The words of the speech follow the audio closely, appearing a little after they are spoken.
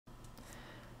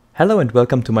Hello and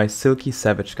welcome to my Silkie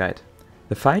Savage Guide.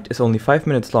 The fight is only 5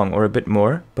 minutes long or a bit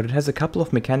more, but it has a couple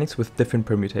of mechanics with different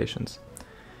permutations.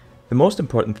 The most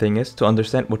important thing is to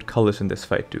understand what colors in this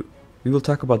fight do. We will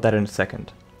talk about that in a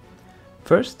second.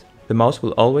 First, the mouse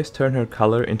will always turn her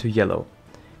color into yellow,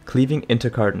 cleaving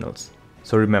intercardinals.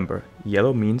 So remember,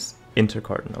 yellow means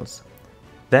intercardinals.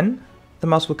 Then, the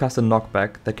mouse will cast a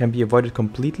knockback that can be avoided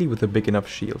completely with a big enough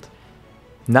shield.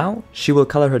 Now, she will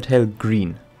color her tail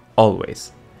green,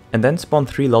 always, and then spawn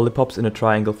 3 lollipops in a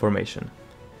triangle formation.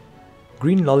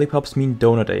 Green lollipops mean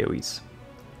donut AoEs.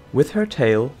 With her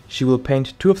tail, she will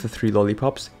paint 2 of the 3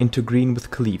 lollipops into green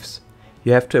with cleaves.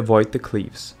 You have to avoid the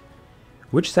cleaves.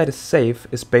 Which side is safe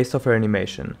is based off her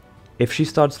animation. If she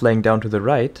starts laying down to the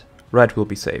right, right will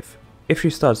be safe. If she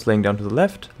starts laying down to the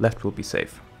left, left will be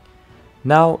safe.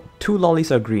 Now, 2 lollies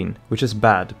are green, which is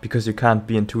bad, because you can't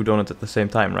be in 2 donuts at the same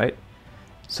time, right?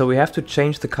 So we have to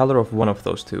change the color of one of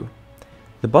those 2.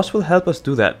 The boss will help us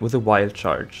do that with a wild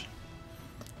charge.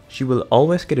 She will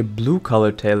always get a blue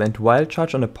colored tail and wild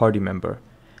charge on a party member.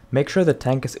 Make sure the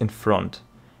tank is in front,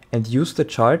 and use the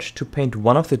charge to paint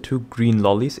one of the 2 green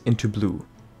lollies into blue.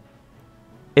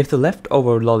 If the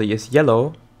leftover lolly is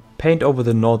yellow, paint over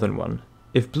the northern one.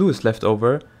 If blue is left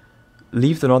over,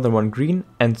 leave the northern one green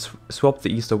and swap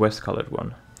the east or west colored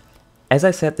one. As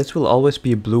I said, this will always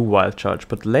be a blue wild charge,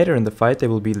 but later in the fight they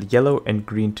will be yellow and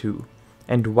green too.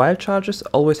 And wild charges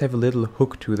always have a little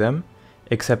hook to them,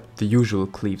 except the usual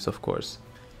cleaves of course.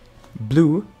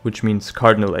 Blue, which means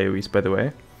cardinal AoEs by the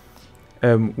way,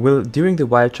 will during the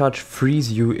wild charge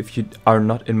freeze you if you are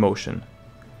not in motion.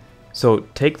 So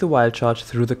take the wild charge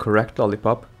through the correct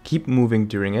lollipop, keep moving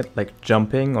during it, like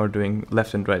jumping or doing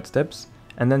left and right steps,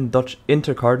 and then dodge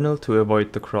intercardinal to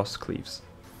avoid the cross cleaves.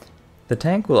 The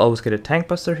tank will always get a tank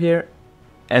buster here,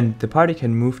 and the party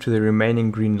can move to the remaining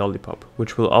green lollipop,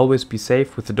 which will always be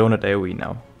safe with the donut AoE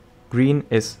now. Green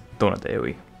is donut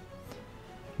AoE.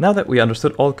 Now that we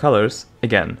understood all colors,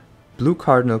 again, blue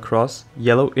cardinal cross,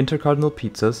 yellow intercardinal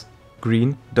pizzas,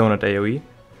 green donut AoE,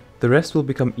 the rest will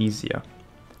become easier.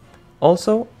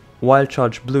 Also, wild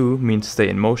charge blue means stay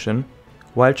in motion,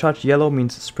 wild charge yellow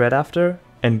means spread after,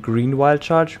 and green wild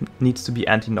charge needs to be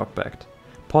anti-knockbacked.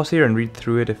 Pause here and read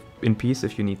through it in peace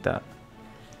if you need that.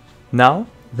 Now,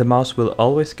 the mouse will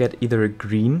always get either a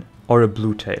green or a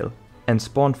blue tail, and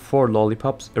spawn 4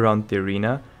 lollipops around the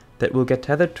arena that will get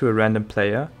tethered to a random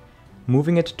player,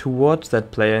 moving it towards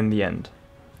that player in the end.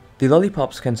 The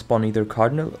lollipops can spawn either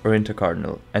cardinal or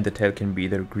intercardinal, and the tail can be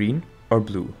either green or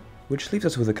blue, which leaves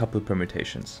us with a couple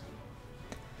permutations.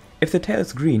 If the tail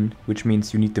is green, which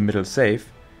means you need the middle safe,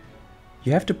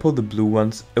 you have to pull the blue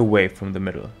ones away from the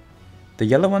middle. The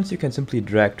yellow ones you can simply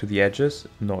drag to the edges,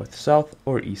 north, south,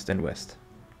 or east and west.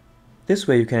 This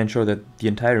way you can ensure that the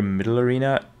entire middle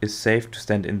arena is safe to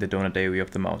stand in the donut AoE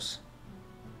of the mouse.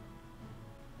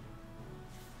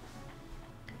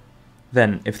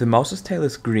 Then, if the mouse's tail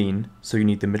is green, so you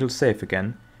need the middle safe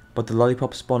again, but the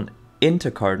lollipops spawn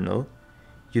intercardinal,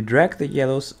 you drag the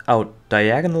yellows out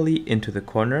diagonally into the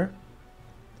corner,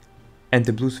 and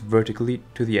the blues vertically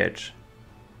to the edge.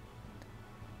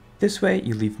 This way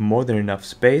you leave more than enough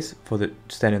space for the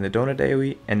stand in the donut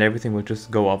AoE, and everything will just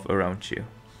go off around you.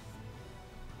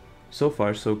 So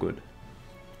far so good.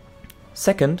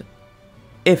 Second,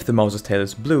 if the mouse's tail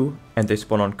is blue and they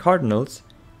spawn on cardinals,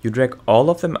 you drag all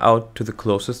of them out to the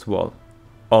closest wall.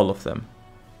 All of them.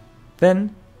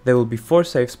 Then there will be 4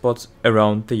 safe spots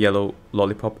around the yellow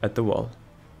lollipop at the wall.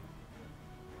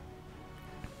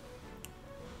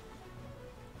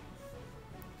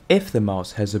 If the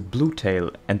mouse has a blue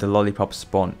tail and the lollipops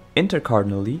spawn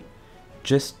intercardinally,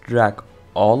 just drag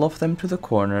all of them to the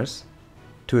corners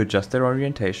to adjust their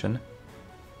orientation,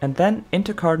 and then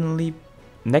intercardinally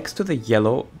next to the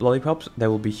yellow lollipops there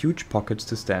will be huge pockets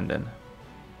to stand in.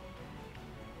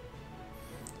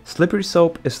 Slippery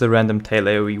Soap is the random tail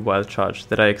AoE wild charge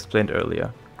that I explained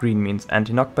earlier. Green means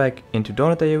anti-knockback into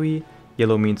donut AoE,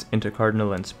 yellow means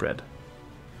intercardinal and spread.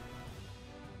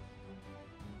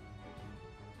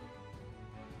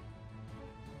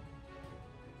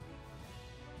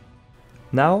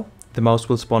 Now, the mouse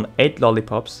will spawn 8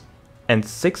 lollipops, and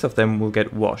 6 of them will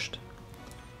get washed.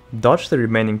 Dodge the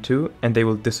remaining 2 and they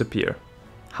will disappear.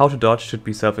 How to dodge should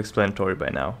be self-explanatory by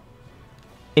now.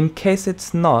 In case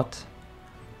it's not,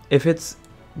 if it's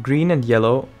green and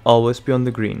yellow, always be on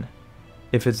the green.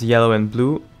 If it's yellow and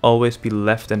blue, always be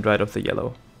left and right of the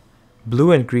yellow.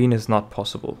 Blue and green is not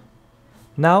possible.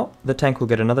 Now, the tank will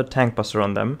get another tank buster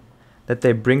on them that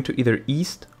they bring to either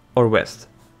east or west.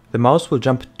 The mouse will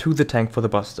jump to the tank for the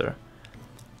buster.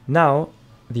 Now,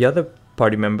 the other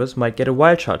party members might get a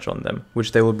wild charge on them,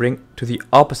 which they will bring to the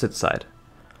opposite side.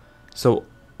 So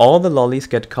all the lollies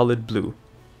get colored blue.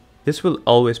 This will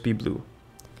always be blue,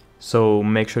 so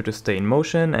make sure to stay in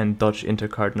motion and dodge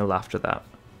intercardinal after that.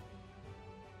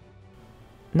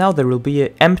 Now there will be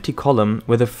an empty column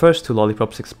where the first 2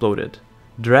 lollipops exploded.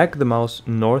 Drag the mouse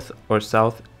north or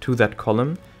south to that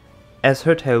column, as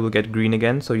her tail will get green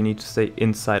again, so you need to stay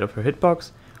inside of her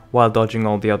hitbox while dodging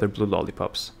all the other blue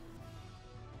lollipops.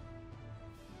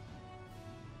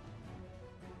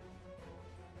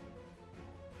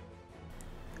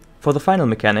 For the final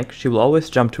mechanic, she will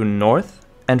always jump to north,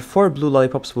 and 4 blue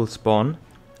lollipops will spawn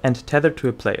and tether to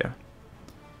a player.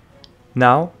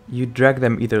 Now, you drag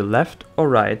them either left or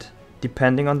right,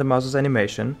 depending on the mouse's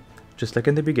animation, just like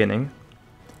in the beginning,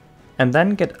 and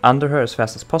then get under her as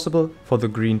fast as possible for the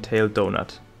green tail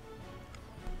donut.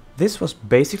 This was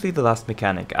basically the last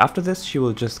mechanic. After this, she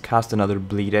will just cast another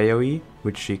bleed AoE,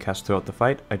 which she casts throughout the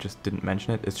fight. I just didn't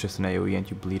mention it, it's just an AoE and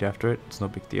you bleed after it, it's no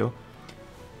big deal.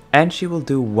 And she will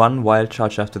do 1 wild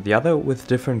charge after the other with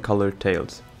different colored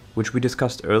tails, which we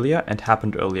discussed earlier and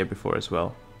happened earlier before as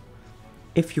well.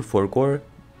 If you forgore,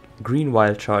 green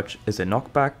wild charge is a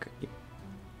knockback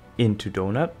into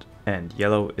donut, and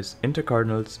yellow is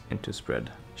intercardinals into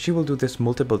spread. She will do this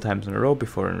multiple times in a row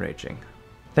before enraging.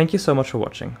 Thank you so much for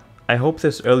watching. I hope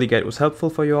this early guide was helpful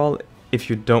for you all. If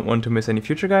you don't want to miss any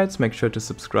future guides, make sure to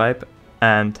subscribe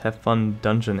and have fun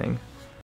dungeoning.